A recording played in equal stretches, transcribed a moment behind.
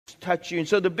touch you. And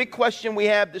so the big question we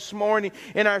have this morning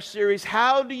in our series,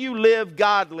 how do you live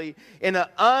godly in an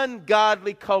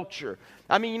ungodly culture?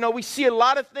 I mean, we see a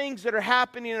lot of things that are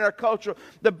happening in our culture.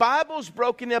 The Bible's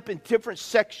broken up in different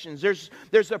sections. There's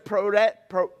a poetic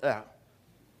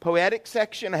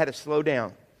section. I had to slow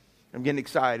down. I'm getting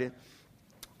excited.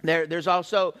 There's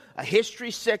also a history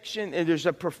section, and there's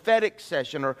a prophetic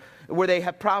section where they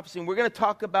have prophecy. And we're going to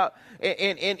talk about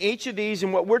in each of these,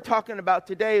 and what we're talking about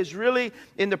today is really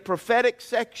in the prophetic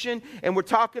section, and we're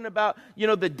talking about,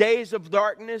 the days of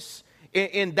darkness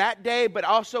in that day, but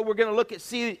also we're going to look at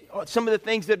see some of the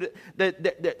things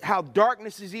that how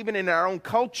darkness is even in our own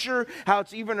culture, how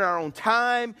it's even in our own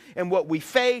time, and what we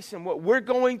face and what we're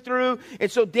going through.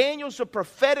 And so Daniel's a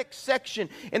prophetic section,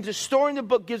 and the story in the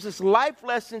book gives us life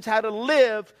lessons how to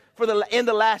live in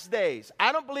the last days.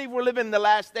 I don't believe we're living in the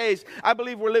last days. I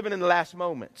believe we're living in the last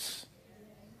moments.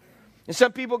 And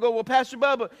some people go, well, Pastor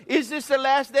Bubba, is this the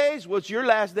last days? Well, it's your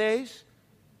last days.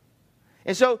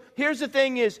 And so here's the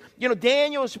thing is,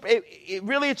 Daniel,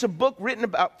 it's a book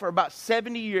written for about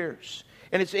 70 years.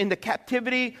 And it's in the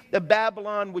captivity of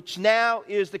Babylon, which now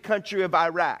is the country of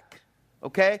Iraq.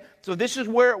 Okay? So this is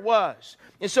where it was.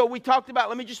 And so we talked about,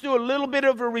 let me just do a little bit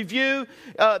of a review.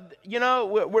 We're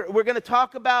going to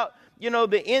talk about,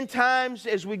 the end times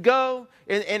as we go.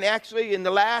 And actually, in the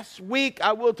last week,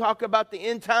 I will talk about the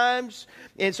end times.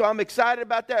 And so I'm excited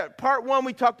about that. Part 1,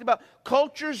 we talked about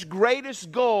culture's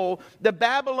greatest goal. The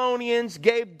Babylonians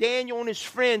gave Daniel and his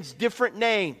friends different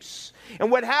names. And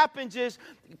what happens is,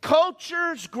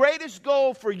 culture's greatest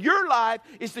goal for your life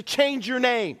is to change your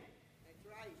name.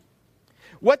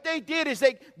 What they did is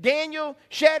Daniel,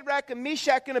 Shadrach, and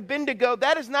Meshach, and Abednego,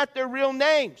 that is not their real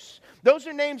names. Those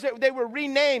are names that they were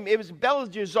renamed. It was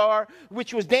Belshazzar,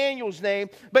 which was Daniel's name.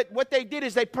 But what they did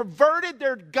is they perverted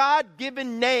their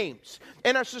God-given names.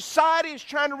 And our society is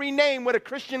trying to rename what a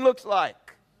Christian looks like.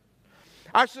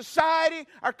 Our society,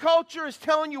 our culture is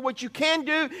telling you what you can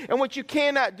do and what you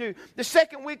cannot do. The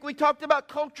second week we talked about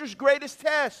culture's greatest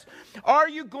test. Are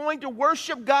you going to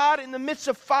worship God in the midst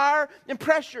of fire and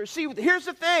pressure? See, here's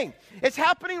the thing. It's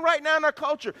happening right now in our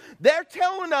culture. They're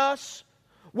telling us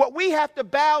what we have to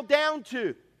bow down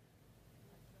to.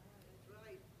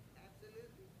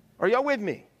 Are y'all with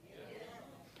me?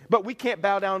 But we can't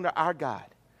bow down to our God.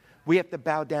 We have to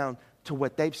bow down to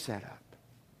what they've set up.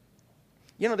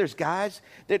 There's guys,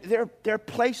 there are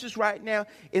places right now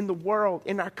in the world,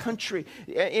 in our country,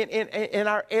 in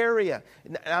our area.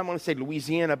 I'm going to say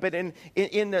Louisiana, but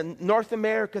in North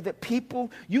America, that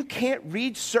people, you can't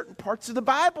read certain parts of the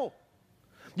Bible.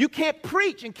 You can't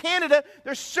preach. In Canada,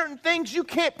 there's certain things you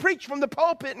can't preach from the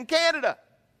pulpit in Canada.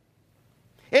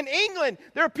 In England,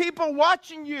 there are people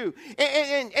watching you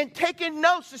and taking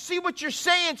notes to see what you're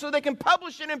saying so they can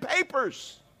publish it in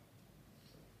papers.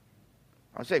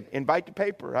 I say, invite the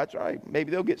paper. That's right.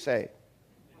 Maybe they'll get saved.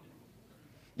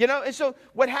 And so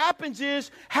what happens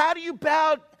is, how do you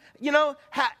bow?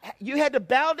 You had to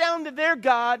bow down to their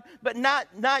God, but not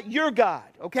your God,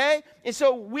 okay? And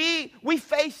so we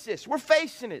face this. We're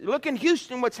facing it. Look in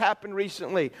Houston what's happened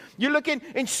recently. You're looking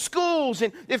in schools,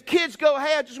 and if kids go,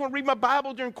 hey, I just want to read my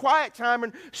Bible during quiet time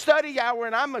and study hour,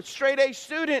 and I'm a straight-A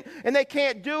student, and they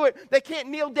can't do it. They can't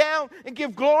kneel down and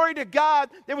give glory to God.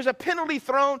 There was a penalty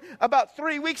thrown about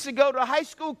 3 weeks ago to a high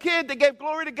school kid that gave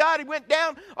glory to God. He went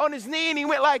down on his knee, and he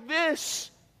went like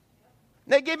this.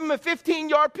 They gave him a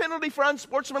 15-yard penalty for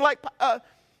unsportsmanlike.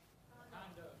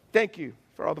 Thank you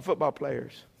for all the football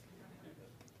players.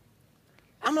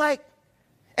 I'm like,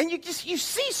 and you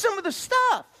see some of the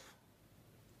stuff.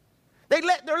 They're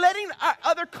letting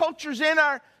other cultures in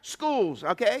our schools,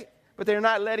 okay? But they're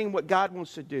not letting what God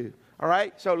wants to do. All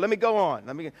right, so let me go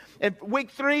on. In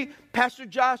week 3, Pastor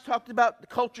Josh talked about the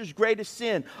culture's greatest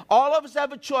sin. All of us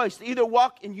have a choice to either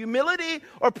walk in humility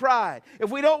or pride. If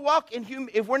we don't walk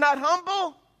if we're not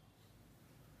humble,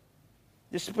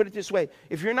 just to put it this way,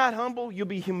 if you're not humble, you'll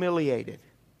be humiliated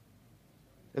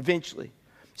eventually.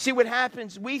 See what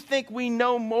happens? We think we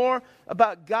know more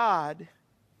about God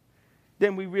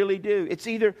than we really do.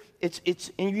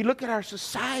 And you look at our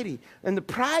society and the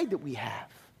pride that we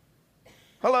have.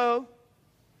 Hello?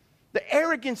 The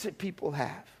arrogance that people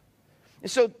have.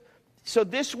 And so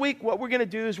this week, what we're going to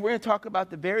do is we're going to talk about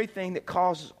the very thing that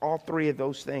causes all 3 of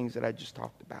those things that I just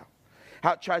talked about.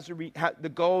 How it tries to how the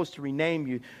goal is to rename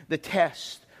you. The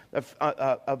test of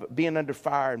being under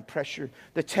fire and pressure.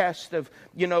 The test of,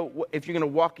 if you're going to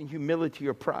walk in humility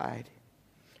or pride.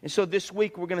 And so this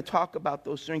week we're going to talk about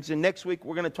those things. And next week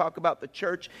we're going to talk about the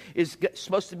church is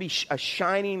supposed to be a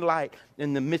shining light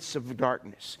in the midst of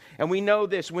darkness. And we know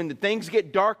this, when the things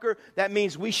get darker, that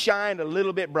means we shine a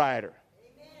little bit brighter.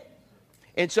 Amen.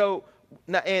 And so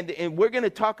and we're going to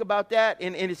talk about that.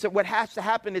 And it's what has to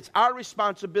happen. It's our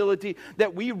responsibility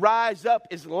that we rise up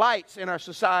as lights in our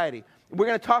society. We're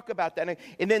going to talk about that.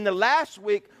 And then the last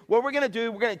week, what we're going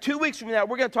to do, 2 weeks from now,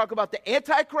 we're going to talk about the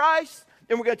Antichrist,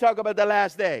 and we're going to talk about the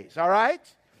last days. All right?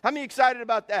 How many excited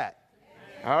about that?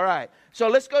 Yeah. All right. So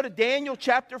let's go to Daniel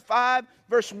chapter 5,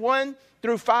 verse 1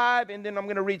 through 5, and then I'm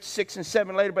going to read 6 and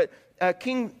 7 later. But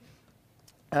King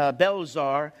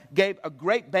Belshazzar gave a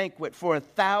great banquet for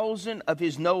 1,000 of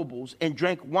his nobles and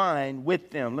drank wine with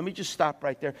them. Let me just stop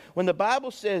right there. When the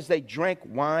Bible says they drank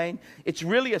wine, it's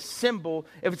really a symbol.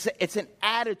 It's an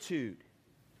attitude.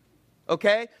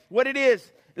 Okay? What it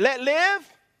is, let live.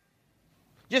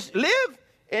 Just live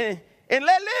and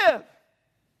let live.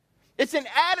 It's an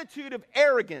attitude of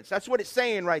arrogance. That's what it's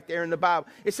saying right there in the Bible.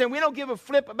 It's saying we don't give a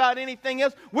flip about anything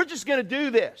else. We're just going to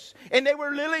do this. And they were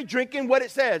literally drinking what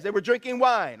it says. They were drinking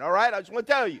wine, all right? I just want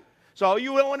to tell you. So all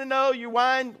you want to know, your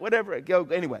wine, whatever. Go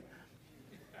anyway.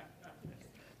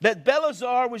 That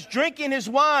Belshazzar was drinking his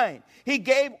wine. He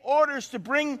gave orders to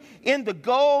bring in the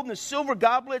gold and the silver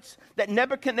goblets that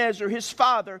Nebuchadnezzar, his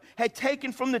father, had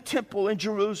taken from the temple in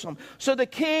Jerusalem. So the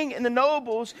king and the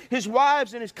nobles, his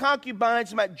wives and his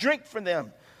concubines might drink from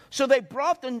them. So they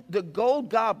brought the gold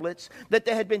goblets that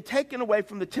they had been taken away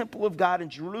from the temple of God in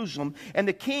Jerusalem. And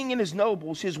the king and his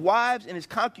nobles, his wives and his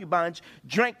concubines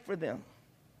drank for them.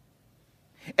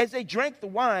 As they drank the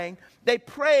wine, they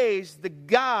praised the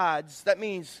gods. That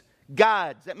means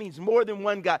gods. That means more than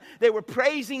one God. They were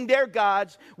praising their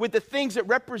gods with the things that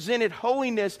represented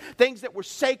holiness, things that were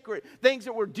sacred, things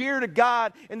that were dear to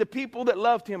God and the people that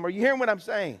loved him. Are you hearing what I'm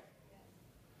saying?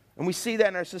 And we see that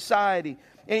in our society.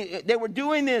 And they were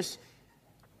doing this,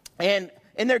 and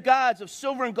their gods of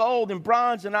silver and gold and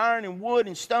bronze and iron and wood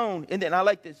and stone. And then I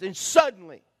like this. And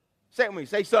suddenly, say it with me,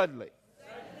 say suddenly.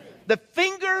 The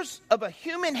fingers of a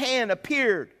human hand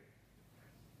appeared.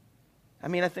 I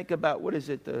mean, I think about, what is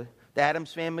it, the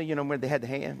Addams family, you know, where they had the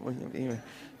hand.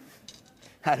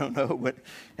 I don't know, but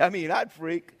I mean, I'd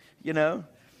freak, you know.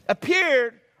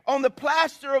 Appeared on the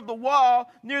plaster of the wall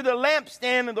near the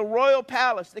lampstand of the royal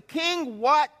palace. The king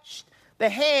watched the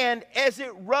hand as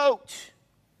it wrote.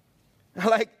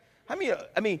 Like, I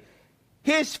mean,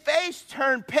 his face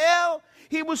turned pale.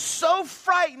 He was so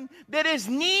frightened that his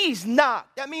knees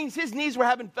knocked. That means his knees were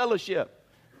having fellowship.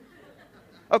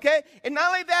 Okay? And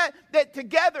not only that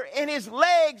together, and his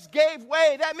legs gave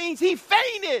way. That means he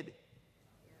fainted.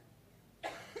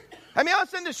 I mean, all of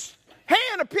a sudden this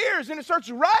hand appears and it starts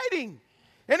writing.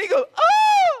 And he goes,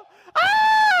 oh!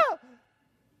 Ah!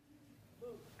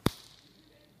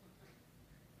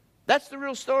 That's the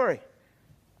real story.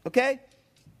 Okay?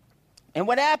 And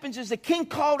what happens is the king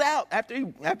called out,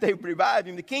 after they revived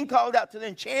him, the king called out to the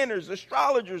enchanters, the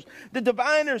astrologers, the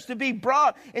diviners to be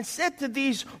brought, and said to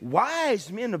these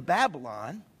wise men of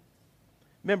Babylon,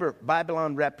 remember,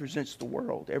 Babylon represents the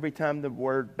world. Every time the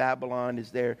word Babylon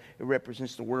is there, it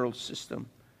represents the world system.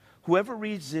 Whoever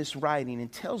reads this writing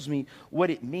and tells me what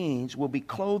it means will be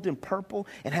clothed in purple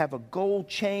and have a gold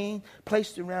chain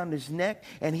placed around his neck,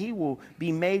 and he will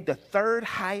be made the third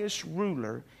highest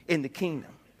ruler in the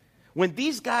kingdom. When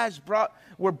these guys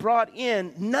were brought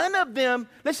in, none of them,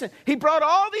 listen, he brought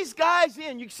all these guys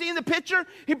in. You see in the picture?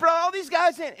 He brought all these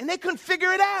guys in, and they couldn't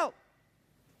figure it out.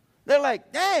 They're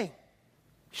like, dang,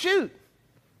 shoot,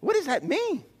 what does that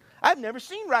mean? I've never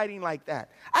seen writing like that.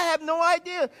 I have no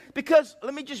idea. Because,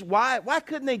 why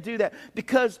couldn't they do that?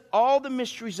 Because all the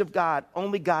mysteries of God,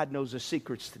 only God knows the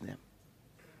secrets to them.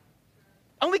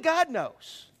 Only God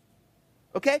knows.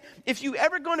 Okay? If you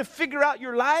ever going to figure out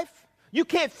your life, you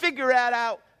can't figure that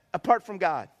out apart from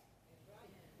God.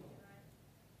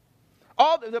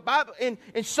 All the Bible in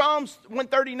Psalms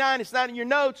 139, it's not in your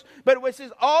notes, but it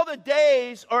says, all the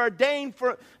days are ordained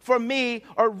for me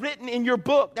are written in your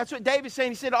book. That's what David's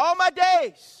saying. He said, all my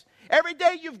days, every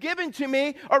day you've given to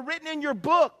me are written in your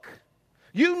book.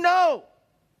 You know.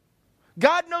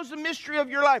 God knows the mystery of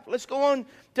your life. Let's go on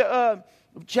to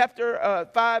chapter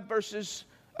 5, verses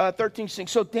 13,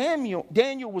 6. So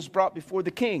Daniel was brought before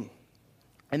the king.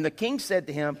 And the king said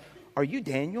to him, are you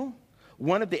Daniel,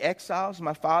 one of the exiles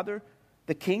my father,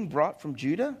 the king, brought from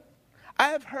Judah? I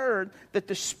have heard that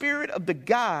the spirit of the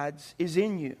gods is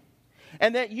in you,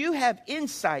 and that you have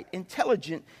insight,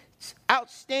 intelligence,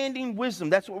 outstanding wisdom.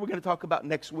 That's what we're going to talk about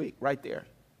next week, right there.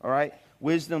 All right?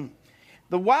 Wisdom.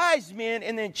 The wise men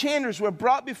and the enchanters were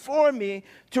brought before me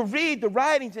to read the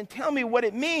writings and tell me what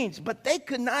it means, but they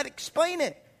could not explain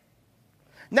it.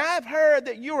 Now I've heard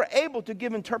that you are able to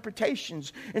give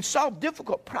interpretations and solve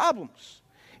difficult problems.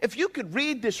 if you could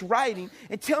read this writing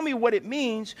and tell me what it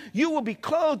means, you will be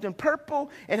clothed in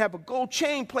purple and have a gold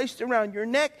chain placed around your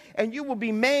neck, and you will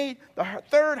be made the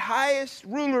third highest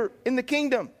ruler in the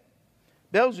kingdom.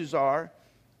 Belshazzar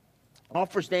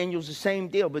offers Daniel the same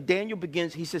deal, but Daniel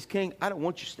begins, he says, King, I don't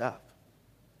want your stuff.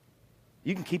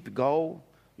 You can keep the gold,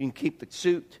 you can keep the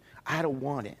suit. I don't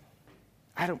want it.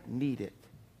 I don't need it.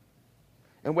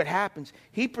 And what happens,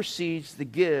 he proceeds to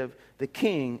give the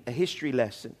king a history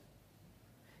lesson.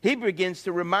 He begins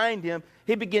to remind him,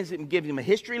 he begins to give him a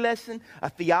history lesson, a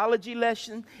theology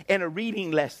lesson, and a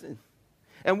reading lesson.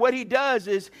 And what he does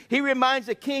is he reminds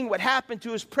the king what happened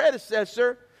to his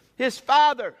predecessor, his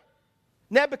father,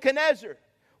 Nebuchadnezzar.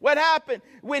 What happened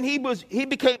when he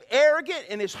became arrogant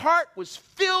and his heart was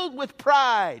filled with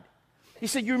pride. He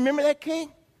said, you remember that,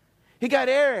 king? He got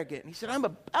arrogant. He said,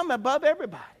 I'm above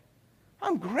everybody.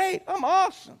 I'm great. I'm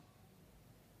awesome.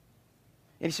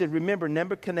 And he said, remember,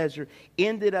 Nebuchadnezzar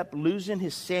ended up losing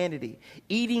his sanity,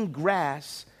 eating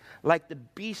grass like the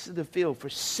beasts of the field for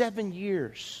 7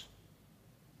 years.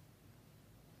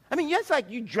 I mean, that's like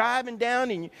you driving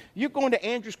down and you're going to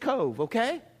Andrews Cove,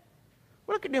 okay?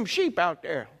 Well, look at them sheep out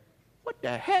there. What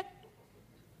the heck?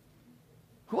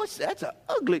 That's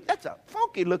a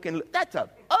funky looking, that's an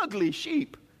ugly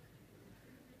sheep.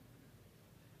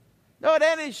 No,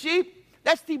 that ain't sheep.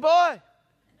 That's T-Boy.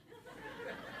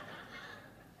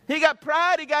 He got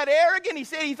pride. He got arrogant. He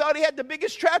said he thought he had the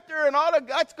biggest tractor in all of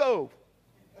God's Cove.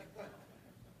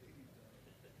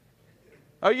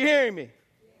 Are you hearing me?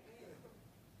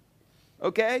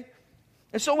 Okay?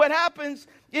 And so what happens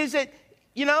is that,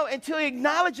 until you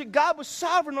acknowledge that God was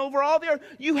sovereign over all the earth,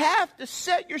 you have to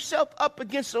set yourself up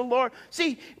against the Lord.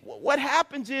 See, what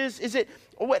happens is that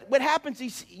what happens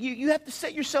is you have to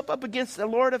set yourself up against the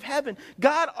Lord of heaven.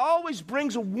 God always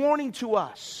brings a warning to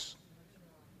us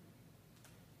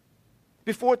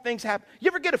before things happen.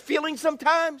 You ever get a feeling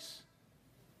sometimes?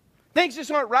 Things just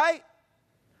aren't right?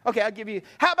 Okay, I'll give you.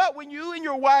 How about when you and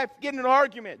your wife get in an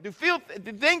argument? Do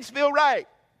things feel right?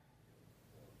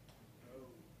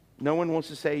 No one wants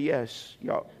to say yes,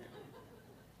 y'all.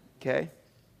 Okay?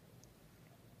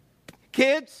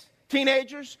 Kids,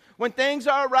 teenagers, when things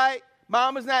are right,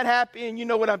 mama's not happy, and you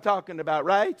know what I'm talking about,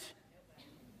 right?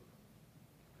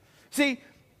 See,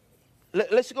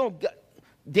 let's go.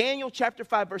 Daniel chapter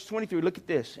 5, verse 23. Look at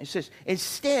this. It says,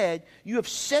 instead, you have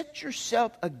set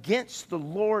yourself against the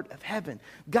Lord of heaven.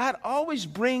 God always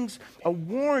brings a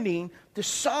warning to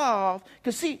solve.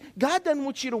 Because see, God doesn't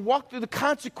want you to walk through the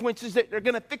consequences that are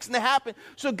going to happen.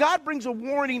 So God brings a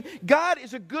warning. God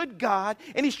is a good God,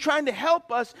 and He's trying to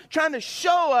help us, trying to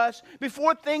show us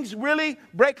before things really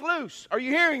break loose. Are you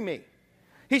hearing me?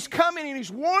 He's coming and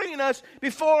He's warning us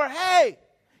before, hey,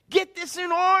 get this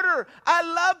in order. I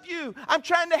love you. I'm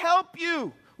trying to help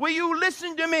you. Will you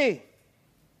listen to me?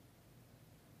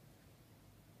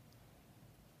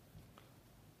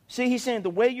 See, He's saying the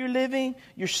way you're living,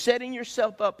 you're setting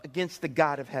yourself up against the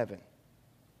God of heaven.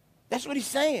 That's what He's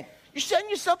saying. You're setting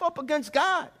yourself up against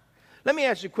God. Let me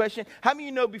ask you a question. How many of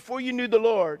you know before you knew the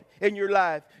Lord in your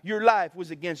life was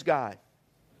against God?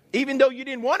 Even though you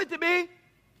didn't want it to be?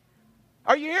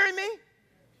 Are you hearing me?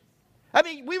 I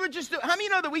mean, how many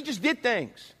know that we just did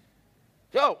things?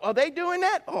 Oh, are they doing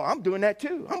that? Oh, I'm doing that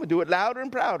too. I'm going to do it louder and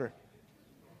prouder.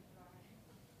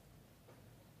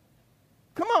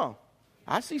 Come on.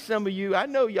 I see some of you. I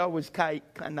know y'all was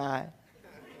kanai.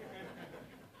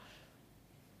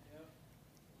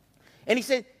 And he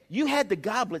said, you had the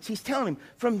goblets. He's telling him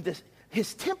from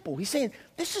his temple. He's saying,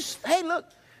 hey, look.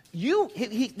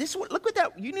 Look at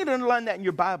that. You need to underline that in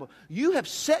your Bible. You have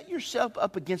set yourself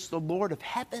up against the Lord of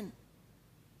heaven.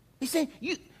 He's saying,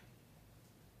 you've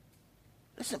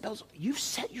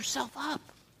set yourself up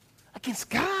against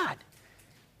God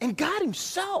and God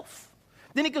Himself.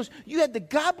 Then he goes, you had the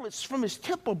goblets from His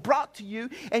temple brought to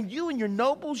you, and you and your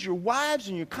nobles, your wives,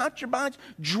 and your concubines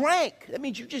drank. That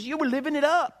means you were living it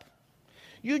up.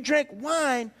 You drank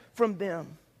wine from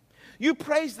them. You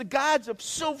praised the gods of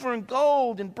silver and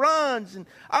gold and bronze and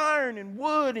iron and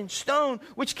wood and stone,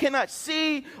 which cannot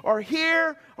see or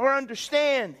hear or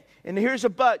understand. And here's a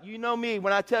but. You know me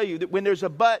when I tell you that when there's a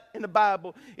but in the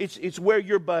Bible, it's where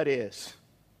your but is.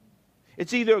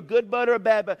 It's either a good but or a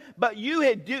bad but. But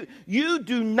you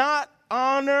do not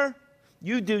honor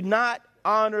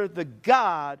the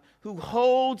God who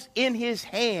holds in His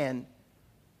hand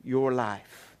your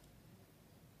life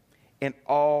in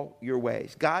all your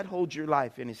ways. God holds your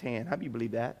life in His hand. How do you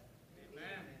believe that?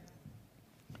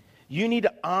 Amen. You need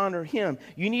to honor Him.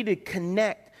 You need to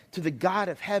connect to the God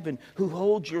of heaven who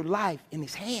holds your life in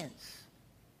His hands.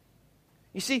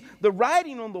 You see, the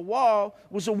writing on the wall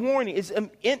was a warning. It's an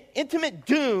intimate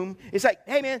doom. It's like,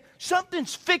 hey, man,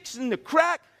 something's fixing to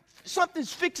crack.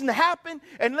 Something's fixing to happen.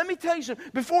 And let me tell you something.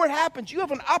 Before it happens, you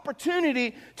have an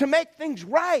opportunity to make things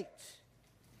right.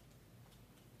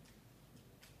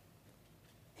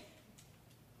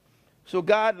 So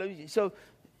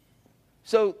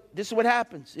so this is what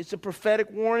happens. It's a prophetic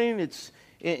warning.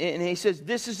 And he says,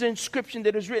 this is the inscription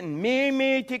that is written.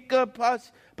 Me, take a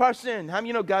person. How many of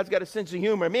you know God's got a sense of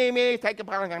humor? Me, take a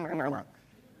person.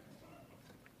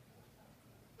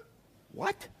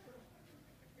 What?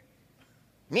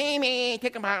 Me,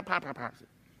 take a person.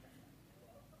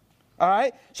 All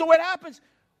right? So what happens?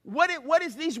 What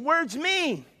does these words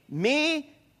mean?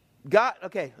 Me, God.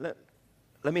 Okay,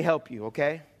 let me help you,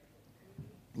 okay?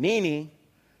 Meaning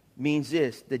means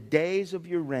this, the days of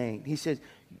your reign. He says,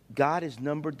 God has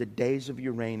numbered the days of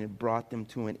your reign and brought them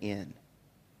to an end.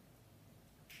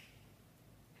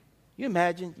 You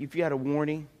imagine if you had a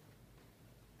warning,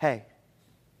 hey,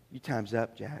 your time's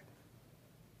up, Jack.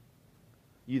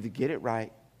 You either get it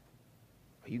right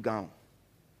or you're gone.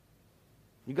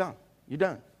 You're gone. You're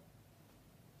done.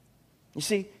 You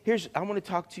see, I want to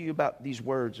talk to you about these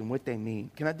words and what they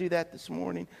mean. Can I do that this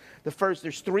morning?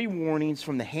 There's 3 warnings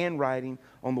from the handwriting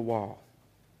on the wall.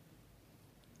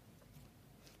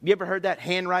 You ever heard that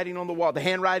handwriting on the wall? The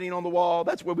handwriting on the wall,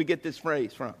 that's where we get this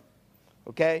phrase from.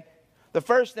 Okay? The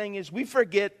first thing is we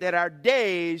forget that our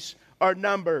days are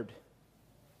numbered.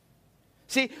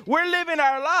 See, we're living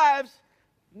our lives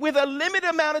with a limited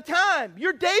amount of time.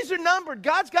 Your days are numbered.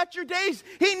 God's got your days.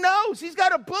 He knows. He's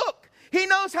got a book. He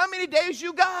knows how many days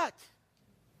you got.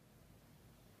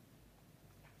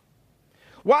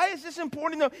 Why is this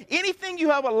important though? Anything you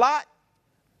have a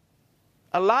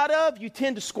lot of, you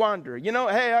tend to squander. You know,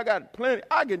 hey, I got plenty.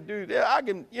 I can do that.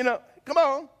 Come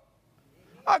on.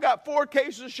 I got 4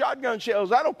 cases of shotgun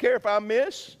shells. I don't care if I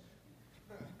miss.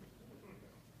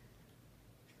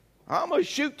 I'm going to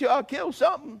shoot till I kill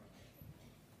something.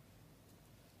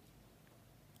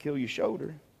 Kill your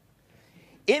shoulder.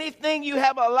 Anything you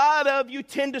have a lot of, you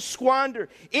tend to squander.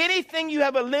 Anything you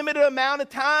have a limited amount of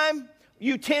time,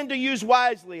 you tend to use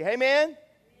wisely. Amen?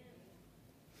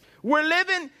 We're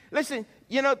living, listen,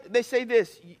 they say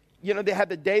this. They have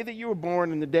the day that you were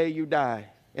born and the day you die.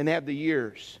 And they have the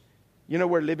years.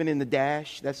 We're living in the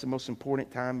dash. That's the most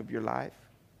important time of your life.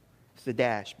 It's the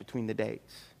dash between the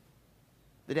dates.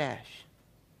 The dash.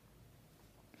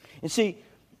 And see,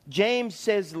 James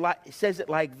says it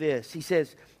like this. He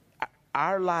says,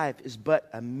 our life is but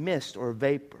a mist or a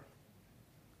vapor.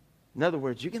 In other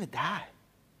words, you're going to die.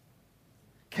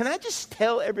 Can I just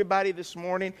tell everybody this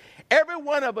morning, every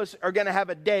one of us are going to have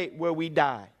a day where we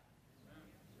die.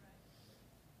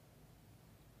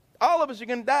 All of us are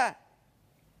going to die.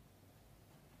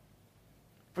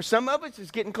 For some of us,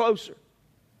 it's getting closer.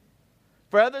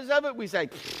 For others of it, we say,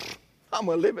 I'm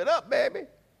going to live it up, baby.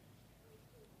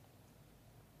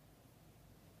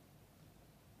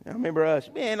 I remember us,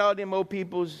 man, all them old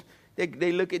peoples,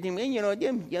 they look at them, and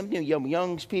them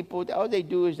young people, all they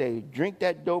do is they drink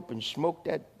that dope and smoke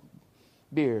that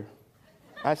beer.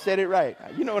 I said it right.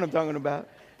 You know what I'm talking about.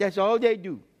 That's all they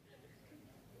do.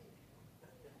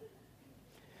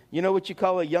 You know what you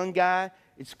call a young guy?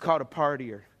 It's called a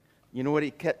partier. You know what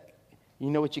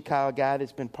you call a guy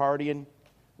that's been partying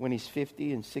when he's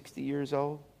 50 and 60 years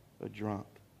old? A drunk.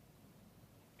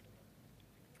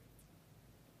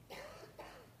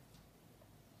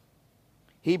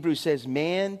 Hebrews says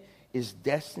man is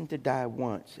destined to die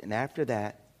once, and after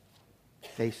that,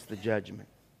 face the judgment.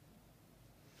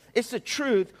 It's the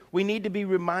truth we need to be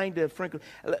reminded of, frankly.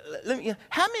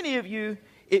 How many of you,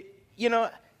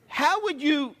 how would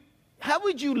you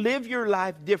live your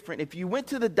life different if you went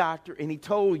to the doctor and he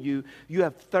told you you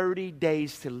have 30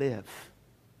 days to live?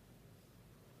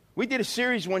 We did a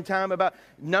series one time about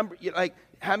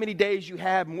how many days you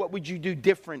have and what would you do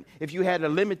different if you had a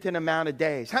limited amount of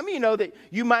days. How many of you know that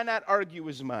you might not argue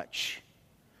as much?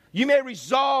 You may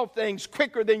resolve things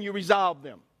quicker than you resolve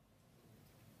them.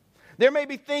 There may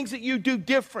be things that you do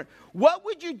different. What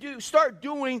would you start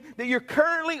doing that you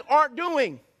currently aren't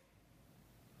doing?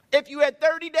 If you had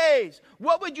 30 days,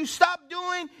 what would you stop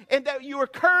doing and that you are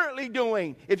currently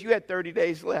doing if you had 30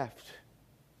 days left?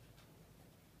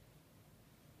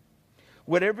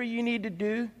 Whatever you need to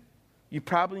do, you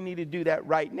probably need to do that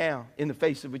right now in the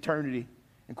face of eternity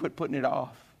and quit putting it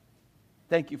off.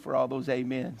 Thank you for all those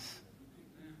amens.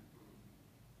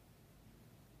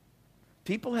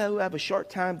 People who have a short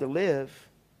time to live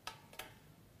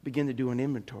begin to do an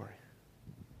inventory.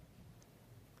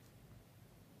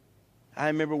 I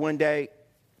remember one day,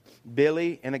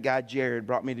 Billy and a guy, Jared,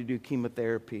 brought me to do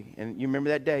chemotherapy. And you remember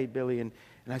that day, Billy? And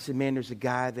And I said, man, there's a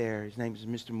guy there. His name is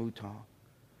Mr. Mouton.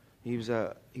 He was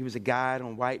a guide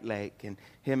on White Lake, and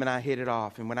him and I hit it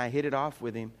off. And when I hit it off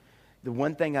with him, the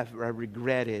one thing I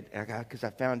regretted, because I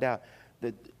found out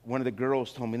that one of the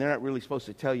girls told me, they're not really supposed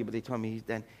to tell you, but they told me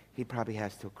he probably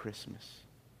has till Christmas.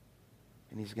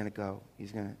 And he's going to go.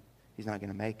 He's not going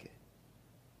to make it.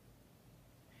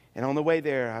 And on the way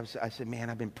there, I said, man,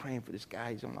 I've been praying for this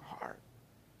guy. He's on my heart.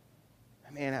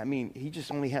 Man, I mean, he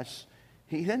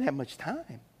doesn't have much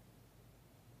time.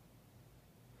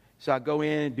 So I go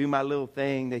in and do my little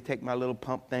thing. They take my little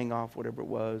pump thing off, whatever it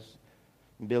was.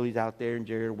 And Billy's out there and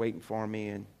Jerry are waiting for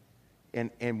me.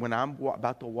 And when I'm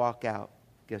about to walk out,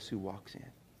 guess who walks in?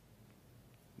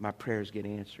 My prayers get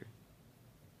answered.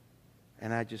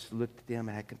 And I just looked at them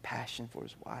and had compassion for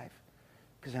his wife.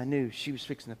 Because I knew she was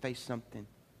fixing to face something.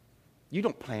 You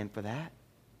don't plan for that.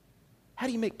 How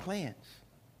do you make plans?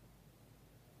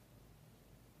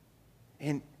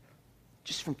 And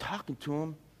just from talking to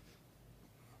him,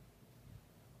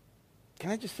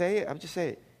 can I just say it? I'll just say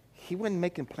it. He wasn't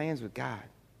making plans with God.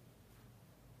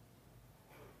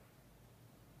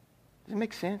 Does it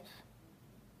make sense?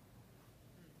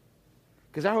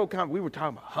 Because our whole we were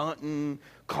talking about hunting,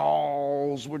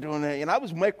 calls, we're doing that. And I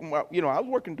was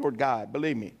working toward God,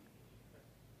 believe me.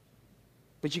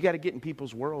 But you got to get in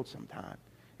people's world sometime.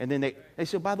 And then they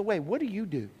say, by the way, what do you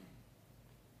do?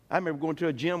 I remember going to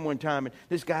a gym one time, and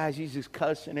this guy, he's just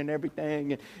cussing and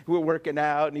everything, and we're working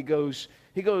out, and he goes,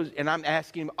 and I'm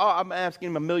asking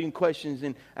him a million questions,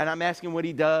 and I'm asking what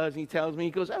he does, and he tells me, he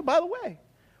goes, oh, by the way,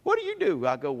 what do you do?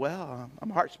 I go, well,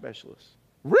 I'm a heart specialist.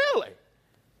 Really?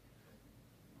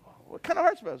 What kind of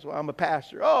heart specialist? Well, I'm a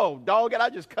pastor. Oh, dog it, I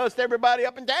just cussed everybody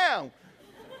up and down.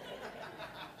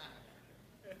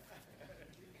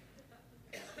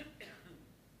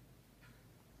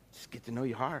 Just get to know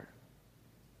your heart.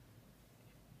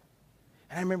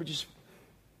 And I remember just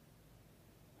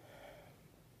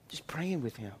praying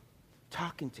with him,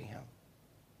 talking to him,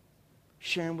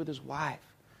 sharing with his wife.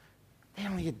 They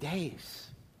only had days.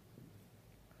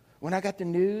 When I got the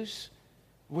news,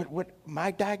 what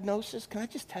my diagnosis, can I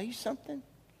just tell you something?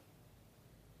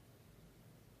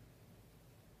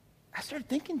 I started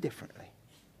thinking differently.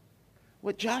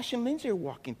 What Josh and Lindsay are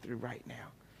walking through right now.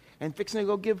 And fixing to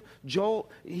go give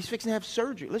Joel, he's fixing to have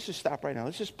surgery. Let's just stop right now.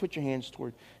 Let's just put your hands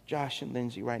toward Josh and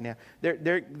Lindsay right now.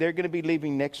 They're going to be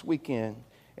leaving next weekend,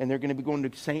 and they're going to be going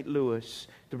to St. Louis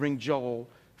to bring Joel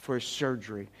for his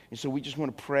surgery. And so we just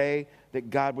want to pray that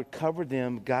God would cover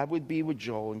them, God would be with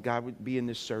Joel, and God would be in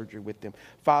this surgery with them.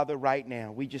 Father, right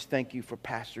now, we just thank you for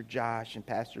Pastor Josh and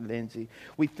Pastor Lindsay.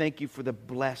 We thank you for the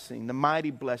blessing, the mighty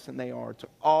blessing they are to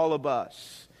all of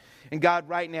us. And God,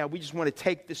 right now, we just want to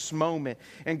take this moment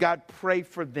and God, pray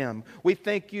for them. We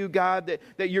thank you, God,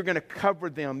 that you're going to cover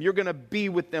them. You're going to be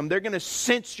with them. They're going to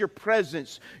sense your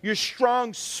presence, your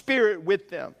strong spirit with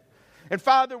them. And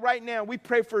Father, right now, we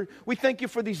thank you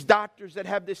for these doctors that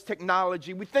have this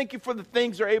technology. We thank you for the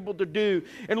things they're able to do.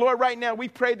 And Lord, right now, we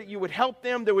pray that you would help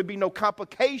them. There would be no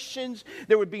complications.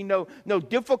 There would be no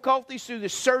difficulties through the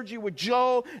surgery with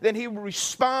Joel. Then he would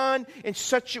respond in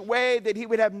such a way that he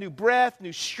would have new breath,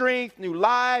 new strength, new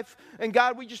life. And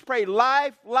God, we just pray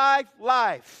life, life,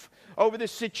 life over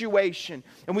this situation.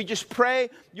 And we just pray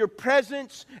your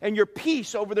presence and your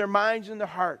peace over their minds and their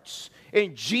hearts.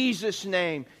 In Jesus'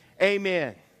 name,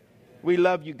 amen. We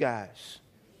love you guys.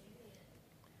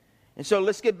 And so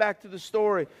let's get back to the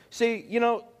story. See,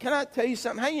 can I tell you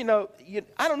something?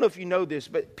 I don't know if you know this,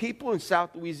 but people in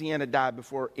South Louisiana died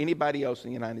before anybody else in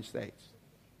the United States.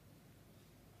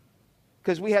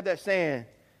 Because we have that saying,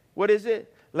 what is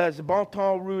it? Les bon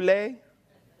temps roule.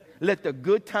 Let the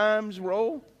good times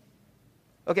roll.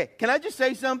 Okay, can I just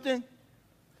say something?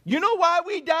 You know why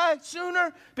we die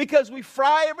sooner? Because we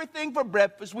fry everything for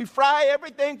breakfast, we fry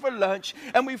everything for lunch,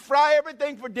 and we fry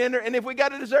everything for dinner, and if we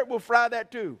got a dessert, we'll fry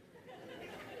that too.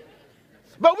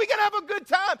 But we're going to have a good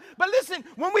time. But listen,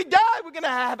 when we die, we're going to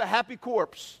have a happy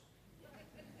corpse.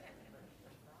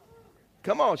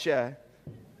 Come on, Shai.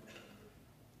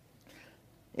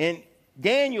 And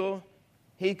Daniel,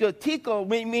 Tico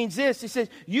means this. He says,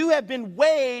 you have been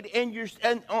weighed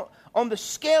on the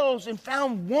scales and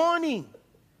found wanting.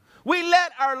 We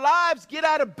let our lives get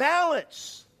out of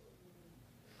balance.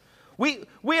 We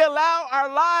allow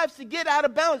our lives to get out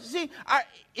of balance. See,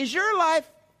 is your life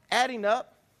adding up?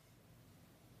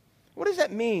 What does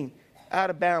that mean, out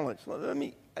of balance? Well,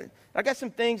 I got some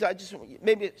things I just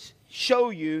maybe show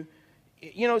you.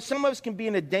 Some of us can be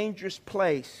in a dangerous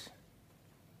place.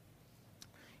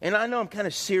 And I know I'm kind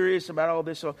of serious about all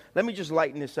this, so let me just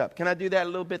lighten this up. Can I do that a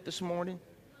little bit this morning?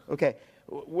 Okay.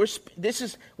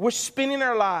 We're spending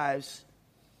our lives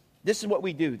This is what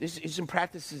we do. This is some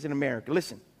practices in America.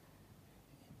 Listen,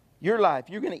 your life,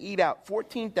 you're going to eat out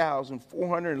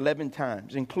 14,411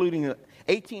 times, including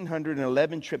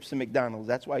 1,811 trips to McDonald's.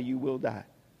 That's why you will die.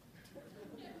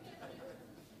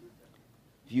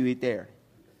 If you eat there.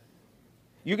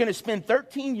 You're going to spend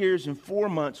 13 years and 4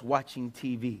 months watching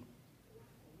TV.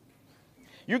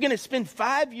 You're going to spend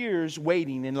 5 years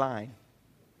waiting in line.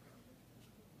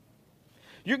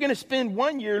 You're going to spend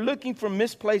 1 year looking for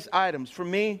misplaced items. For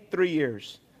me, 3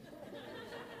 years.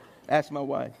 Ask my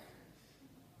wife.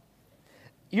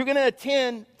 You're going to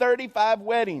attend 35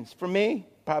 weddings. For me,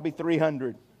 probably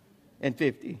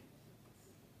 350.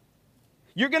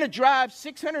 You're going to drive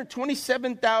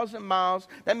 627,000 miles.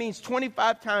 That means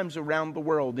 25 times around the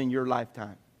world in your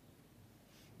lifetime.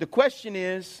 The question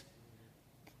is,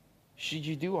 should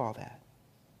you do all that?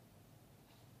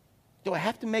 Do I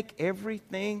have to make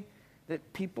everything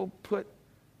that people put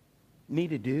me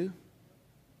to do?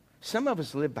 Some of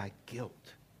us live by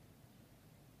guilt.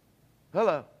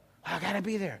 Hello. I got to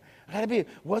be there. I got to be.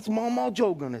 What's Mama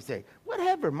Joe going to say?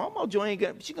 Whatever. Mama Joe ain't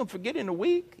going to, she's going to forget in a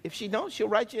week. If she don't, she'll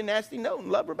write you a nasty note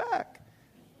and love her back.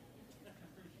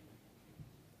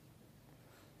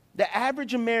 The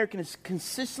average American is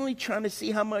consistently trying to see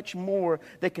how much more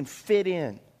they can fit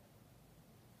in.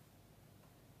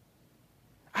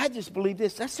 I just believe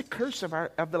this. That's the curse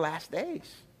of the last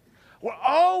days. We're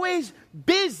always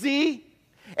busy.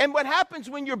 And what happens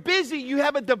when you're busy, you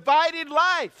have a divided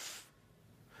life.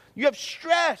 You have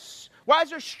stress. Why is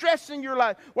there stress in your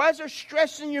life? Why is there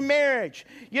stress in your marriage?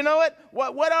 You know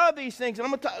what? What are these things? And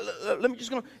I'm going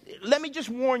to let me just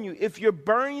warn you. If you're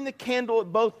burning the candle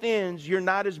at both ends, you're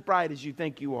not as bright as you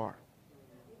think you are.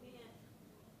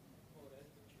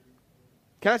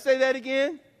 Can I say that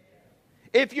again?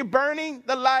 If you're burning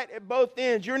the light at both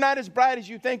ends, you're not as bright as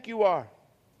you think you are.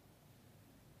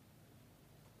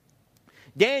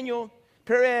 Daniel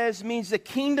Perez means the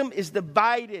kingdom is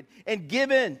divided and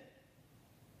given,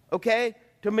 okay,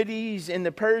 to Medes and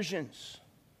the Persians.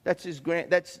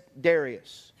 That's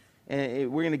Darius.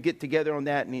 And we're going to get together on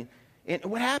that. And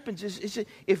what happens is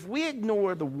if we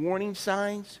ignore the warning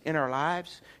signs in our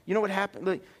lives, you know what happens?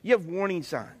 Look, you have warning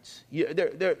signs.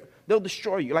 They'll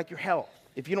destroy you, like your health,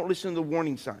 if you don't listen to the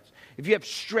warning signs. If you have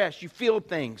stress, you feel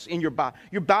things in your body.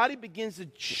 Your body begins to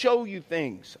show you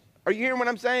things. Are you hearing what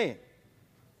I'm saying?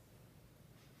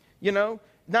 You know,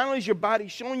 not only is your body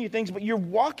showing you things, but you're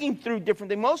walking through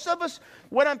different things. Most of us,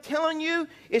 what I'm telling you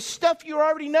is stuff you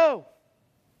already know.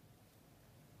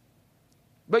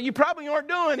 But you probably aren't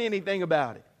doing anything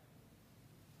about it.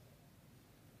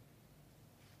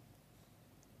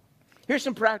 Here's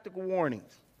some practical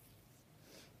warnings.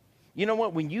 You know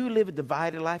what? When you live a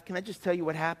divided life, can I just tell you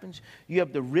what happens? You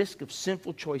have the risk of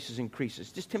sinful choices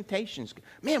increases. Just temptations.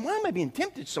 Man, why am I being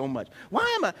tempted so much?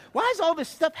 Why is all this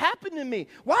stuff happening to me?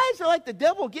 Why is it like the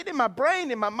devil getting in my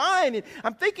brain and my mind? And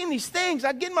I'm thinking these things.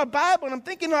 I get in my Bible and I'm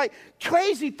thinking like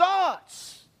crazy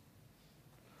thoughts.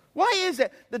 Why is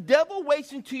that? The devil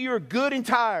waits until you're good and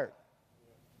tired.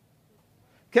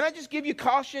 Can I just give you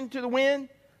caution to the wind?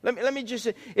 Let me just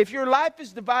say, if your life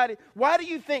is divided, why do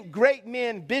you think great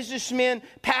men, businessmen,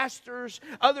 pastors,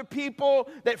 other people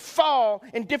that fall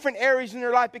in different areas in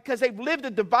their life? Because they've lived a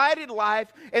divided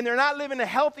life and they're not living a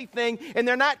healthy thing and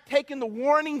they're not taking the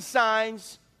warning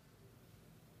signs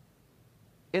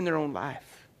in their own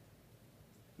life.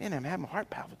 Man, I'm having heart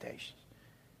palpitations.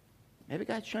 Maybe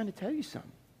God's trying to tell you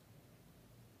something.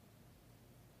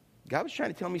 God was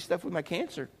trying to tell me stuff with my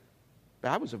cancer, but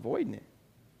I was avoiding it.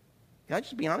 Can I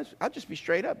just be honest? I'll just be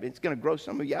straight up. It's going to gross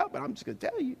some of you out, but I'm just going to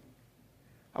tell you.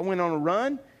 I went on a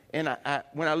run, and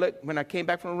when I came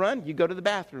back from a run, you go to the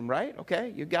bathroom, right?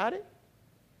 Okay, you got it?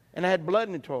 And I had blood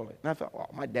in the toilet. And I thought, oh,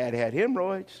 my dad had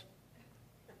hemorrhoids.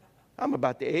 I'm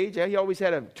about the age. He always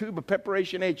had a tube of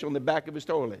Preparation H on the back of his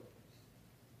toilet.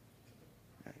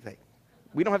 Like,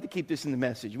 we don't have to keep this in the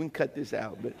message. We can cut this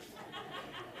out.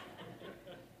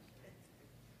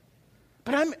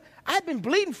 But I've been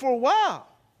bleeding for a while.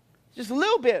 Just a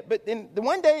little bit, but then the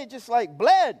one day it just like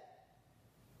bled.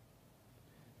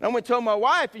 And I went to tell my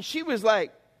wife, and she was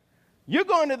like, "You're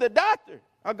going to the doctor."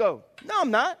 I go, "No,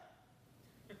 I'm not."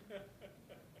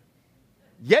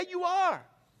 "Yeah, you are."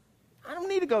 "I don't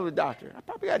need to go to the doctor. I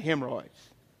probably got hemorrhoids."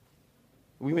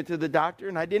 We went to the doctor,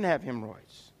 and I didn't have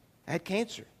hemorrhoids. I had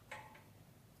cancer.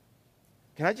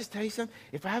 Can I just tell you something?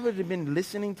 If I would have been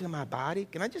listening to my body,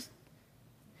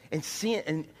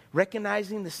 and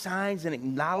recognizing the signs and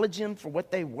acknowledging them for what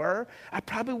they were, I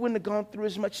probably wouldn't have gone through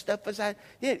as much stuff as I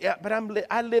did. Yeah, but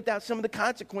I lived out some of the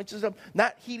consequences of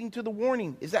not heeding to the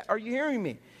warning. Are you hearing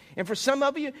me? And for some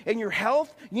of you, in your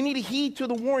health, you need to heed to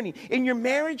the warning. In your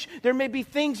marriage, there may be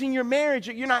things in your marriage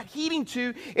that you're not heeding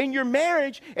to in your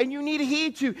marriage, and you need to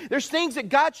heed to. There's things that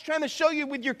God's trying to show you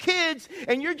with your kids,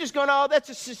 and you're just going, oh, that's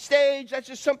just a stage. That's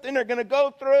just something they're going to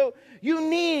go through. You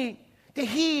need to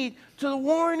heed to the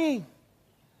warning.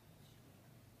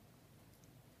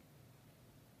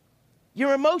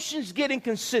 Your emotions get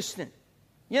inconsistent.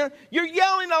 You know, you're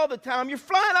yelling all the time. You're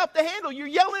flying off the handle. You're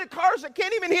yelling at cars that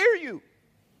can't even hear you.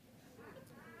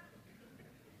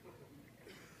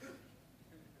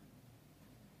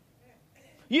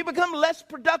 You become less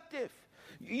productive.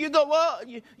 You go, well,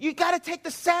 you got to take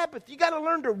the Sabbath. You got to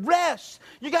learn to rest.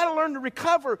 You got to learn to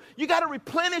recover. You got to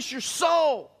replenish your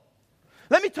soul.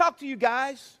 Let me talk to you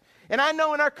guys. And I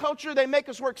know in our culture they make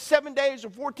us work 7 days or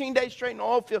 14 days straight in the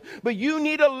oil field. But you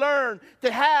need to learn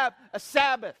to have a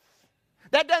Sabbath.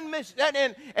 That doesn't mean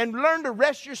that and learn to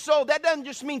rest your soul. That doesn't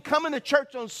just mean coming to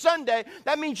church on Sunday.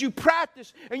 That means you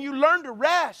practice and you learn to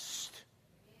rest.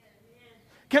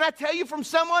 Can I tell you from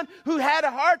someone who had a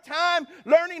hard time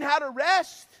learning how to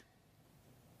rest?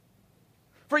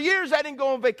 For years I didn't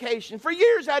go on vacation. For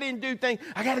years I didn't do things.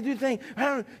 I got to do things.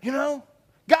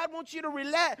 God wants you to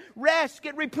relax, rest,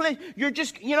 get replenished. You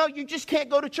just can't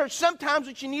go to church. Sometimes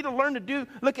what you need to learn to do,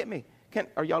 look at me.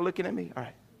 Are y'all looking at me? All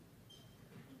right.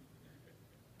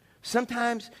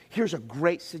 Sometimes, here's a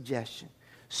great suggestion.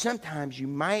 Sometimes you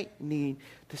might need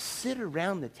to sit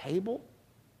around the table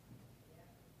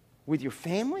with your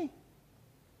family.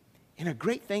 And a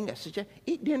great thing I suggest,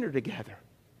 eat dinner together.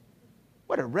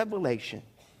 What a revelation.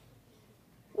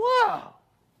 Wow.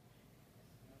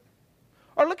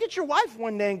 Or look at your wife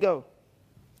one day and go,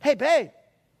 hey, babe,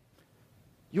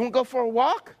 you want to go for a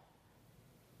walk?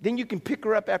 Then you can pick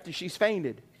her up after she's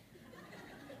fainted.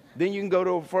 Then you can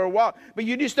go for a walk. But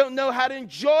you just don't know how to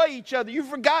enjoy each other. You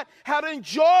forgot how to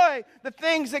enjoy the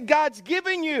things that God's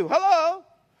given you. Hello?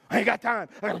 I ain't got time.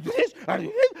 I got to do this. I got to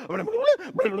do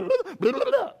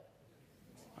this.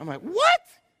 I'm like, what?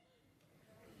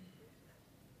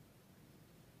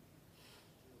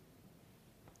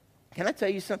 Can I tell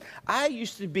you something? I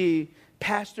used to be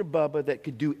Pastor Bubba that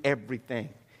could do everything.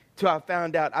 Till I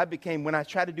found out when I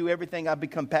try to do everything, I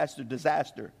become Pastor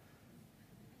Disaster.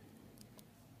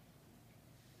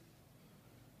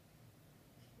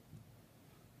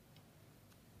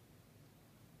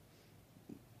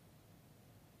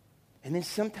 And then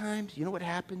sometimes, you know what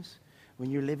happens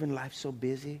when you're living life so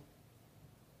busy?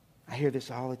 I hear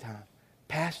this all the time.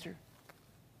 Pastor,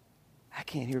 I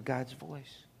can't hear God's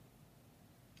voice.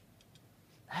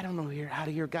 I don't know how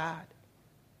to hear God.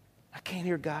 I can't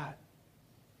hear God.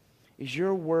 Is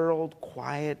your world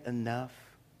quiet enough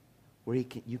where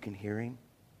you can hear him?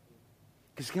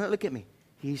 Because look at me.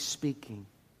 He's speaking.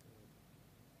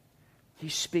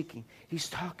 He's speaking. He's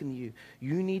talking to you.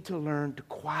 You need to learn to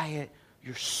quiet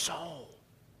your soul.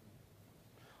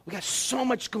 We got so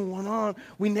much going on.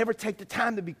 We never take the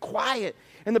time to be quiet.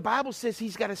 And the Bible says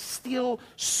he's got a still,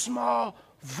 small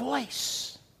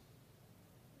voice.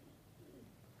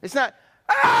 It's not,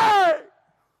 hey!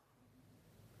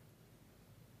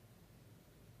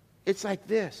 It's like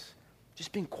this.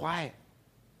 Just being quiet.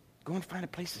 Go and find a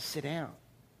place to sit down.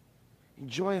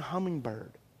 Enjoy a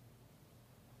hummingbird.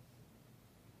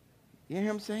 You hear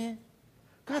what I'm saying?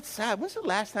 Go outside. When's the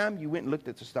last time you went and looked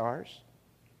at the stars?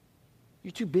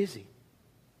 You're too busy.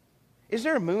 Is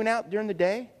there a moon out during the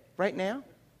day right now?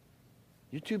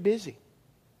 You're too busy.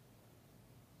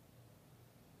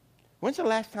 When's the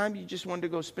last time you just wanted to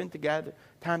go spend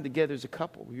time together as a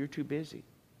couple? You're too busy.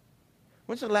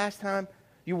 When's the last time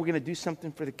you were going to do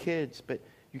something for the kids, but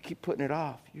you keep putting it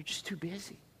off? You're just too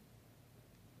busy.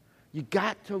 You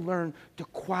got to learn to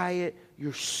quiet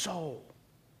your soul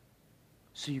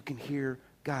so you can hear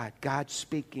God. God's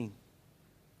speaking.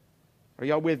 Are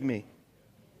y'all with me?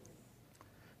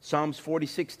 Psalms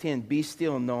 46:10, be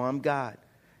still and know I'm God.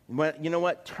 You know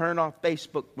what? Turn off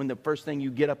Facebook when the first thing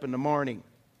you get up in the morning.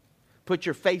 Put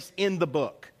your face in the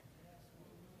book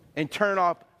and turn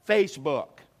off Facebook.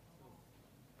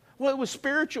 Well, it was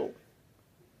spiritual.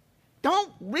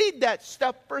 Don't read that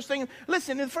stuff first thing.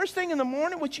 Listen, the first thing in the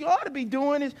morning, what you ought to be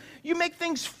doing is you make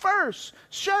things first.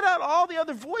 Shut out all the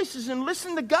other voices and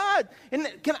listen to God. And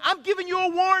I'm giving you a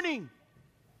warning.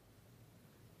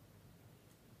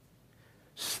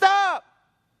 Stop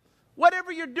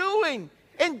whatever you're doing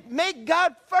and make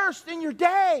God first in your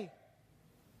day.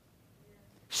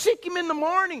 Seek him in the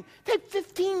morning. Take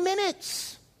 15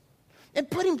 minutes and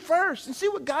put him first and see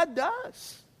what God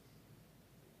does.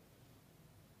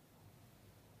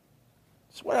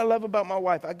 That's what I love about my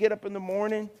wife. I get up in the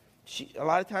morning. A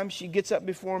lot of times she gets up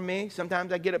before me.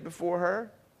 Sometimes I get up before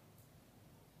her.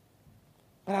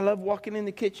 But I love walking in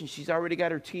the kitchen. She's already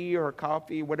got her tea or her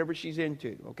coffee, whatever she's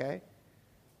into, okay?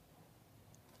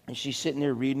 And she's sitting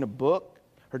there reading a book,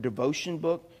 her devotion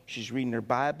book. She's reading her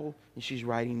Bible, and she's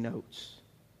writing notes.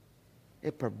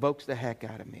 It provokes the heck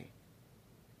out of me.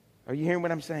 Are you hearing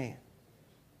what I'm saying?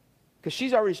 Because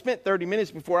she's already spent 30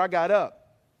 minutes before I got up.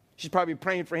 She's probably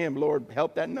praying for him. Lord,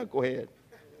 help that knucklehead.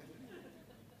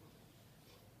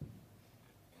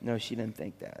 No, she didn't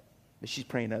think that. But she's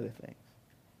praying other things.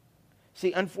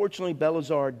 See, unfortunately,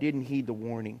 Belshazzar didn't heed the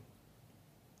warning.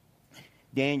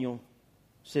 Daniel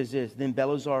says this. Then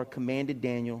Belshazzar commanded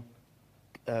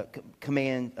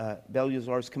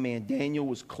Belshazzar's command. Daniel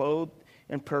was clothed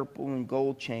in purple and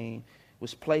gold chain,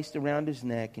 was placed around his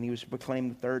neck, and he was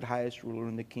proclaimed the third highest ruler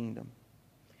in the kingdom.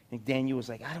 And Daniel was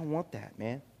like, I don't want that,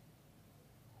 man.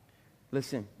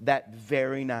 Listen, that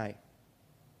very night,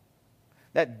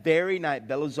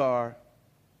 Belshazzar,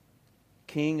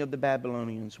 king of the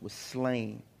Babylonians, was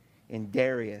slain, and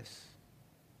Darius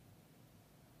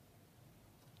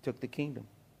took the kingdom.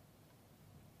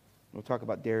 We'll talk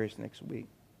about Darius next week.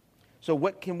 So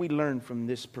what can we learn from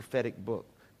this prophetic book?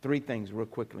 3 things real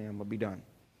quickly. I'm going to be done.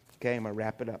 Okay, I'm going to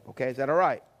wrap it up. Okay, is that all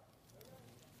right?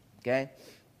 Okay.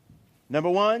 Number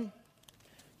 1,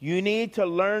 you need to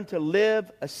learn to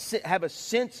have a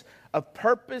sense of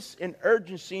purpose and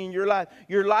urgency in your life.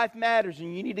 Your life matters,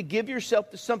 and you need to give yourself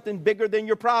to something bigger than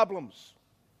your problems.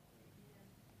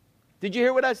 Did you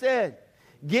hear what I said?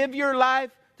 Give your life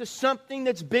to something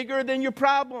that's bigger than your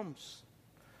problems.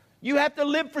 You have to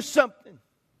live for something.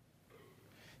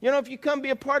 You know, if you come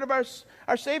be a part of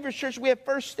our Savior's church, we have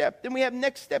first step, then we have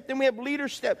next step, then we have leader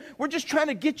step. We're just trying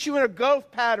to get you in a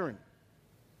growth pattern.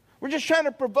 We're just trying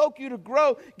to provoke you to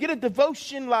grow, get a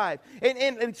devotion life,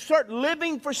 and start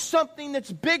living for something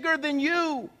that's bigger than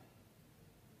you.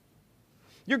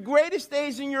 Your greatest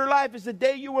days in your life is the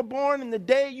day you were born and the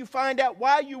day you find out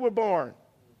why you were born.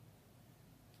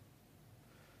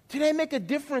 Today make a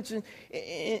difference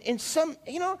in some,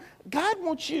 God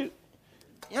wants you,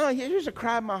 here's a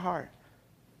cry of my heart.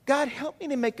 God, help me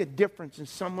to make a difference in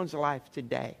someone's life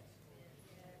today.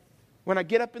 When I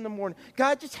get up in the morning,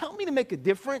 God, just help me to make a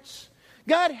difference.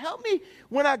 God, help me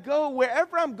when I go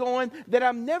wherever I'm going, that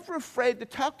I'm never afraid to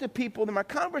talk to people, that my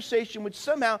conversation would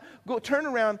somehow turn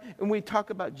around and we talk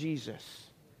about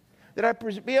Jesus. That I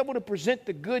be able to present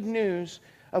the good news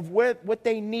of what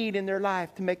they need in their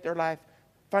life to make their life,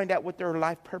 find out what their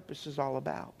life purpose is all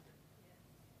about.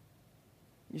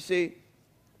 You see,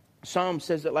 Psalm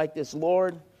says it like this: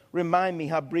 Lord, remind me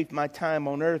how brief my time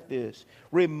on earth is.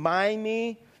 Remind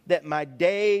me that my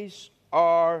days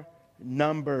are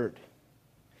numbered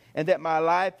and that my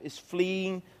life is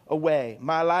fleeing away.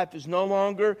 My life is no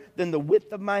longer than the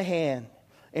width of my hand.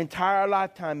 Entire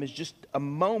lifetime is just a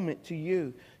moment to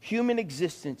you. Human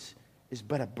existence is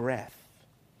but a breath.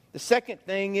 The second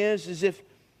thing is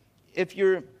if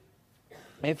your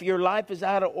life is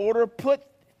out of order, put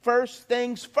first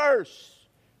things first.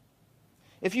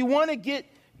 If you want to get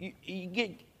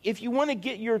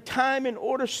your time in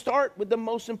order, start with the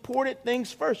most important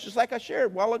things first, just like I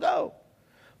shared a while ago.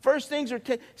 First things are,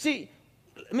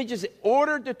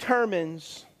 order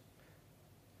determines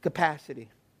capacity.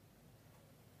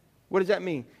 What does that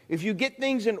mean? If you get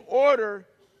things in order,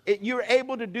 you're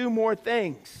able to do more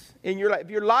things in your life. If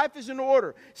your life is in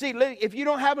order. See, if you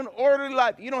don't have an orderly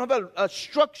life, you don't have a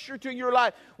structure to your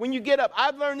life. When you get up,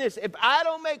 I've learned this. If I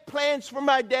don't make plans for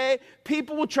my day,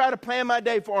 people will try to plan my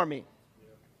day for me.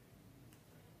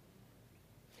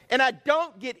 And I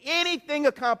don't get anything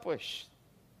accomplished.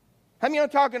 How many I'm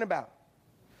talking about?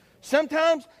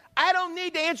 Sometimes I don't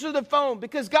need to answer the phone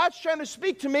because God's trying to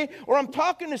speak to me, or I'm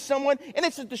talking to someone and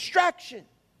it's a distraction.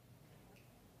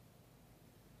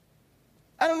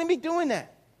 I don't need to be doing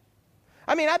that.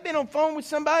 I've been on the phone with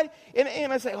somebody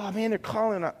and I say, oh man, they're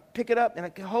calling. I pick it up and I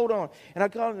go, hold on. And I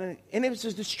call and it was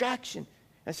a distraction.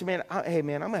 I said, I'm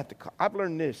going to have to call. I've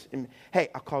learned this. And, hey,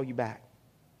 I'll call you back.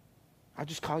 I'll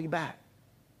just call you back.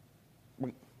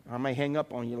 I may hang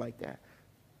up on you like that.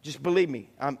 Just believe me,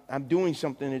 I'm doing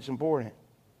something that's important.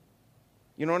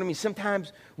 You know what I mean?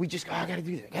 Sometimes we just go, I got to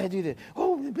do this.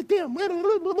 Oh, but damn.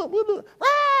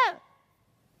 Ah!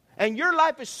 And your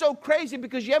life is so crazy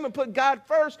because you haven't put God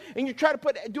first and you try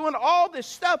to doing all this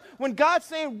stuff when God's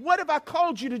saying, what have I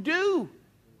called you to do?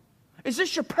 Is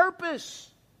this your purpose?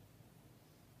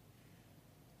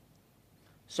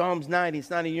 Psalms 90, it's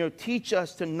 90, teach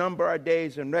us to number our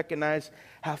days and recognize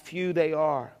how few they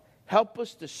are. Help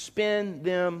us to spend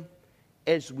them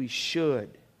as we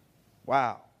should.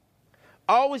 Wow.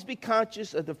 Always be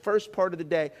conscious of the first part of the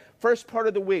day, first part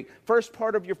of the week, first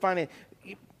part of your finance.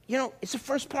 You know, it's the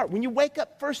first part. When you wake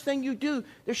up, first thing you do,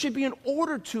 there should be an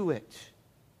order to it.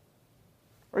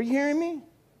 Are you hearing me?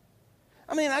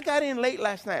 I mean, I got in late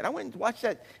last night. I went and watched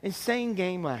that insane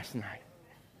game last night.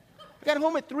 I got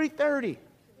home at 3:30.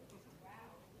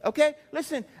 Okay?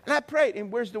 Listen, and I prayed.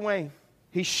 And where's Dwayne?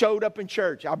 He showed up in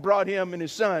church. I brought him and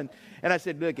his son. And I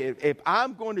said, look, if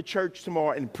I'm going to church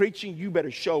tomorrow and preaching, you better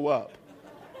show up.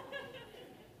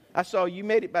 I saw you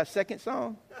made it by second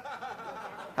song.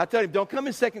 I told him, don't come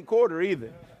in second quarter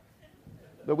either.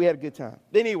 But we had a good time.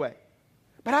 Anyway.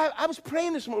 But I was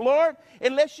praying this morning, Lord,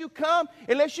 unless you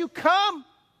come,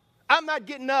 I'm not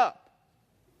getting up.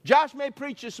 Josh may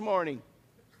preach this morning.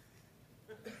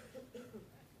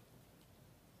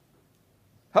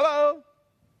 Hello?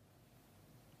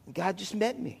 God just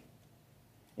met me.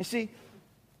 And see,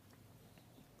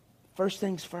 first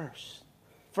things first.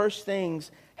 First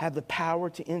things have the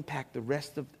power to impact the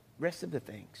rest of the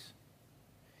things.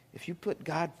 If you put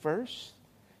God first,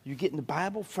 you get in the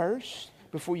Bible first,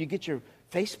 before you get your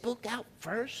Facebook out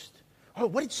first. Oh,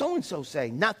 what did so-and-so say?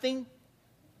 Nothing.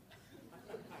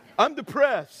 I'm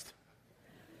depressed.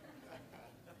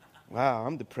 Wow,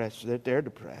 I'm depressed. They're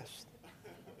depressed.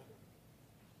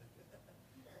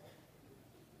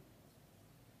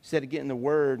 Instead of getting the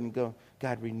word and go,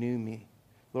 God, renew me.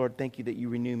 Lord, thank you that you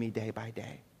renew me day by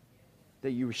day.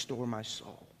 That you restore my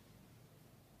soul.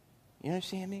 You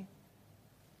understand me?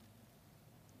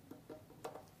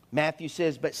 Matthew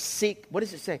says, but seek, what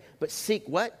does it say? But seek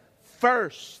what?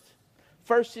 First.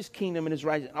 First his kingdom and his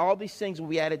righteousness. All these things will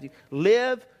be added to you.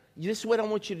 Live, this is what I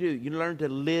want you to do. You learn to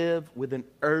live with an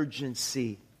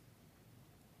urgency.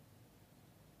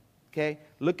 Okay?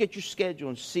 Look at your schedule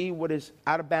and see what is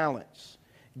out of balance.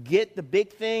 Get the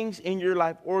big things in your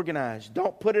life organized.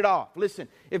 Don't put it off. Listen,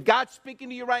 if God's speaking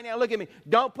to you right now, look at me.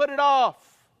 Don't put it off.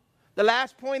 The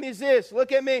last point is this.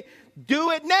 Look at me.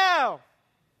 Do it now.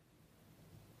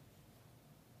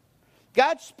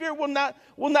 God's Spirit will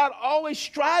not always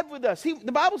strive with us.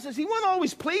 The Bible says He won't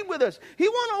always plead with us. He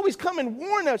won't always come and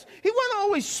warn us. He won't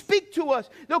always speak to us.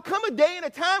 There'll come a day and a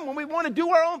time when we want to do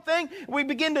our own thing. We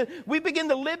begin to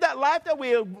live that life that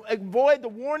we avoid the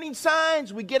warning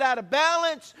signs. We get out of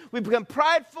balance. We become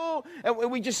prideful, and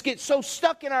we just get so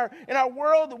stuck in our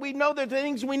world that we know there are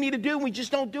things we need to do and we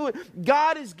just don't do it.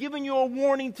 God is giving you a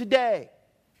warning today.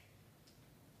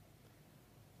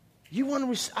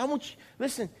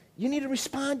 Listen. You need to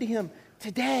respond to Him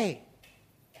today.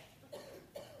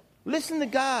 Listen to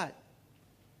God.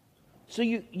 So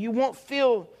you won't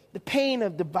feel the pain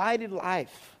of divided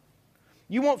life.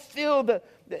 You won't feel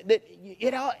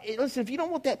listen, if you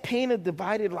don't want that pain of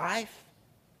divided life,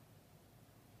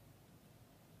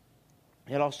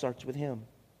 it all starts with Him.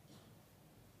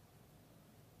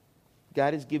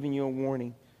 God has given you a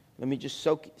warning. Let me just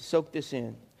soak this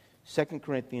in. 2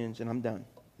 Corinthians, and I'm done.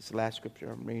 It's the last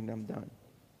scripture I'm reading, I'm done.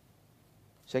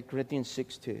 2 Corinthians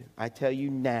 6:2. I tell you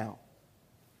now.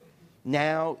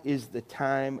 Now is the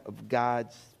time of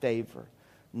God's favor.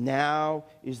 Now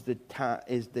is the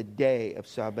day of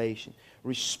salvation.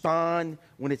 Respond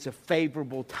when it's a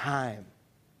favorable time.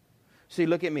 See,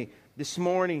 look at me. This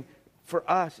morning, for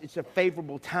us, it's a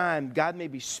favorable time. God may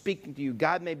be speaking to you.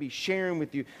 God may be sharing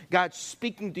with you. God's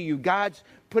speaking to you. God's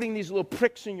putting these little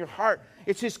pricks in your heart.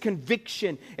 It's His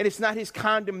conviction, and it's not His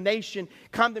condemnation.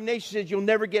 Condemnation says you'll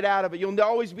never get out of it. You'll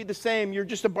always be the same. You're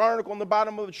just a barnacle on the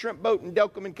bottom of a shrimp boat in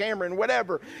Delcom and Cameron,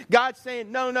 whatever. God's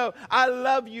saying, no, I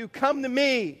love you. Come to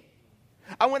me.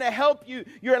 I want to help you.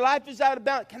 Your life is out of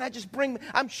balance. Can I just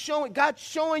God's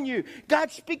showing you.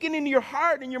 God's speaking into your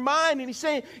heart and your mind, and He's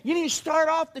saying, you need to start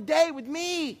off the day with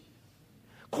me.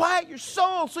 Quiet your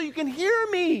soul so you can hear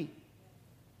me.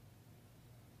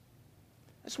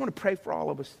 I just want to pray for all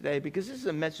of us today, because this is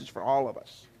a message for all of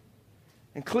us,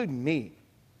 including me.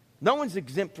 No one's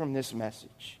exempt from this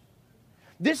message.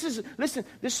 This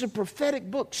is a prophetic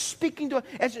book speaking to us.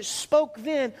 As it spoke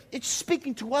then, it's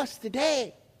speaking to us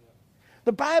today.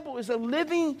 The Bible is the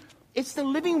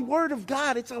living Word of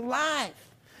God. It's alive.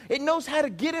 It knows how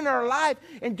to get in our life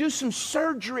and do some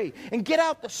surgery and get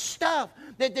out the stuff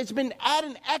that's been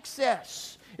adding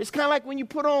excess. It's kind of like when you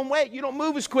put on weight, you don't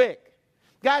move as quick.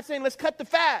 God's saying, let's cut the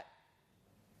fat.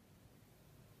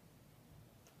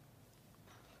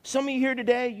 Some of you here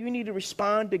today, you need to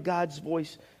respond to God's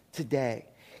voice today.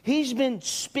 He's been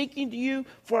speaking to you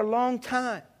for a long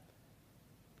time.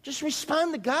 Just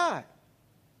respond to God.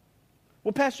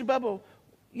 Well, Pastor Bubba,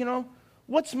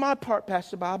 what's my part,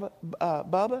 Pastor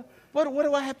Bubba? What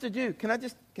do I have to do? Can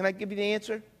I give you the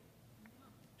answer?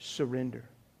 Surrender.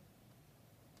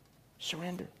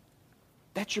 Surrender.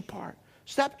 That's your part.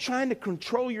 Stop trying to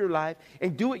control your life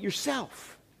and do it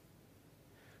yourself.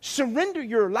 Surrender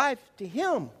your life to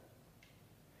Him.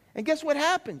 And guess what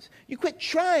happens? You quit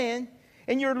trying,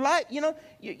 and your life,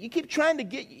 you keep trying to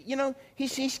get, He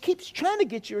keeps trying to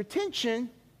get your attention.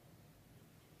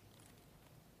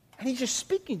 And He's just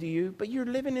speaking to you, but you're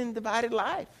living in a divided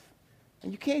life.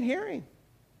 And you can't hear Him.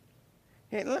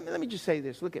 Hey, let me just say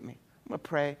this. Look at me. I'm going to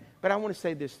pray, but I want to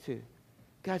say this too.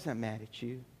 God's not mad at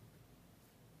you.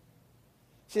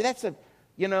 See,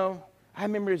 I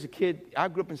remember as a kid, I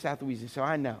grew up in South Louisiana, so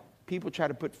I know. People try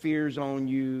to put fears on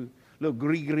you, little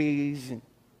gris-gris, and,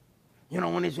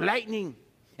 when it's lightning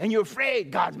and you're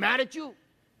afraid, God's mad at you.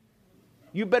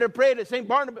 You better pray to St.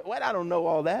 Barnabas. What? I don't know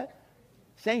all that.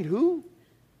 Saint who?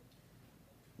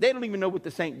 They don't even know what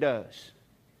the saint does.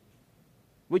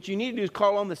 What you need to do is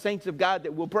call on the saints of God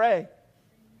that will pray.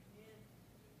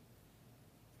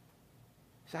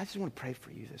 So I just want to pray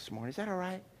for you this morning. Is that all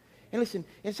right? And listen,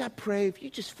 as I pray, if you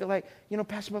just feel like,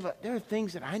 Pastor Bubba, there are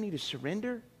things that I need to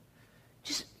surrender,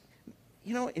 just,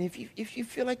 and if you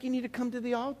feel like you need to come to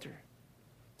the altar,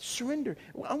 surrender.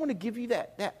 Well, I want to give you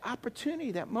that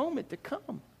opportunity, that moment to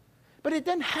come. But it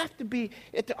doesn't have to be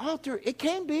at the altar. It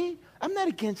can be. I'm not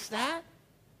against that.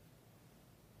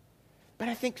 But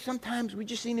I think sometimes we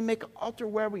just need to make an altar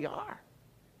where we are.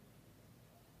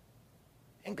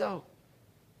 And go,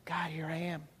 God, here I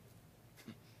am.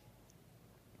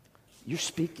 You're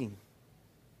speaking.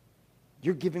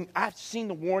 You're giving. I've seen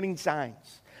the warning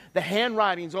signs. The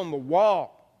handwriting's on the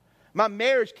wall. My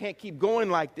marriage can't keep going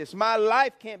like this. My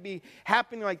life can't be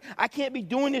happening like, I can't be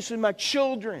doing this with my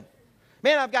children.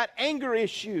 Man, I've got anger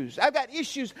issues. I've got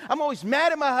issues. I'm always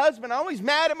mad at my husband. I'm always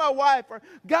mad at my wife. Or,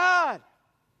 God,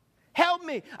 help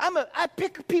me. I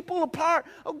pick people apart.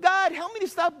 Oh, God, help me to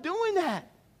stop doing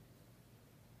that.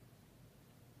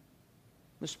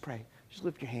 Let's pray. Just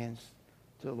lift your hands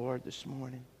to the Lord this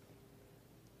morning.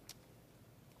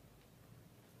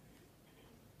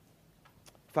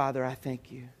 Father, I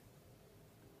thank you.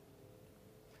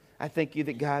 I thank you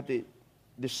that, God, that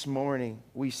this morning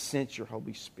we sense your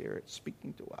Holy Spirit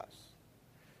speaking to us.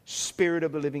 Spirit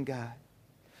of the living God.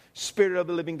 Spirit of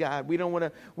the living God. We don't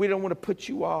want to put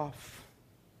you off.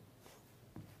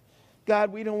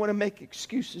 God, we don't want to make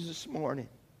excuses this morning.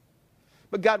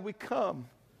 But God, we come.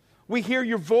 We hear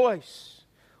your voice.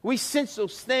 We sense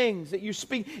those things that you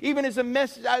speak. Even as a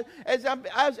message, as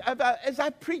I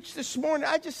preach this morning,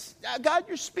 God,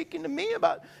 you're speaking to me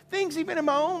about things even in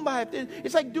my own life.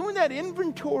 It's like doing that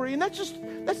inventory, and that's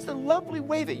the lovely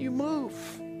way that you move.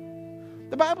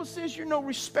 The Bible says you're no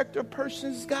respecter of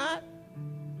persons, God.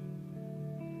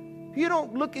 You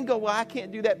don't look and go, well, I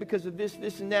can't do that because of this,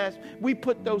 and that. We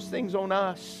put those things on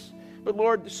us. But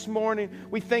Lord, this morning,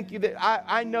 we thank you that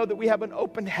I know that we have an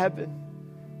open heaven.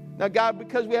 Now, God,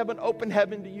 because we have an open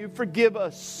heaven to you, forgive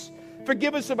us.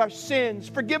 Forgive us of our sins.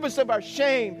 Forgive us of our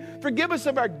shame. Forgive us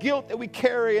of our guilt that we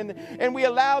carry. And we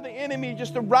allow the enemy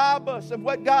just to rob us of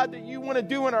what, God, that you want to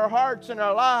do in our hearts and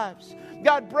our lives.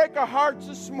 God, break our hearts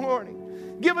this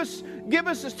morning. Give us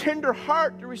a tender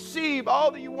heart to receive all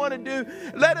that you want to do.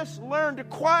 Let us learn to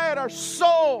quiet our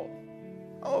soul.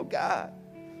 Oh, God,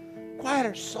 quiet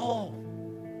our soul.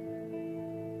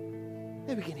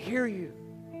 That we can hear you.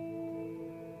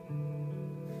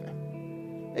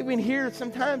 Maybe we can hear it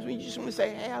sometimes when you just want to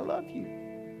say, hey, I love you.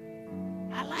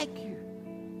 I like you.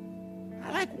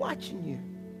 I like watching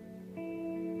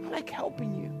you. I like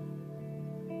helping you.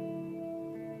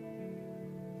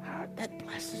 That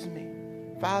blesses me.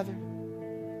 Father,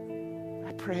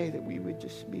 I pray that we would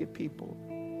just be a people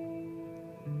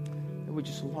that would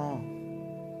just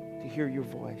long to hear your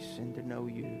voice and to know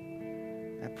you.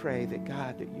 And I pray that,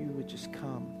 God, that you would just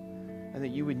come and that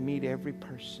you would meet every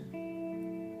person.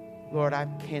 Lord, I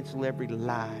cancel every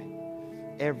lie,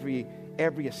 every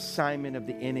assignment of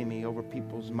the enemy over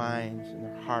people's minds and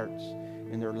their hearts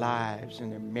and their lives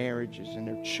and their marriages and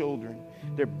their children,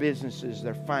 their businesses,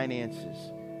 their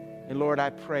finances. And Lord,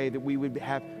 I pray that we would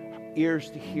have ears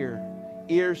to hear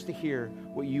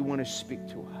what you want to speak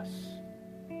to us.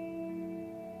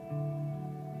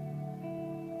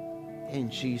 In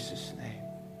Jesus' name.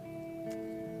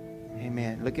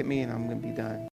 Amen. Look at me and I'm going to be done.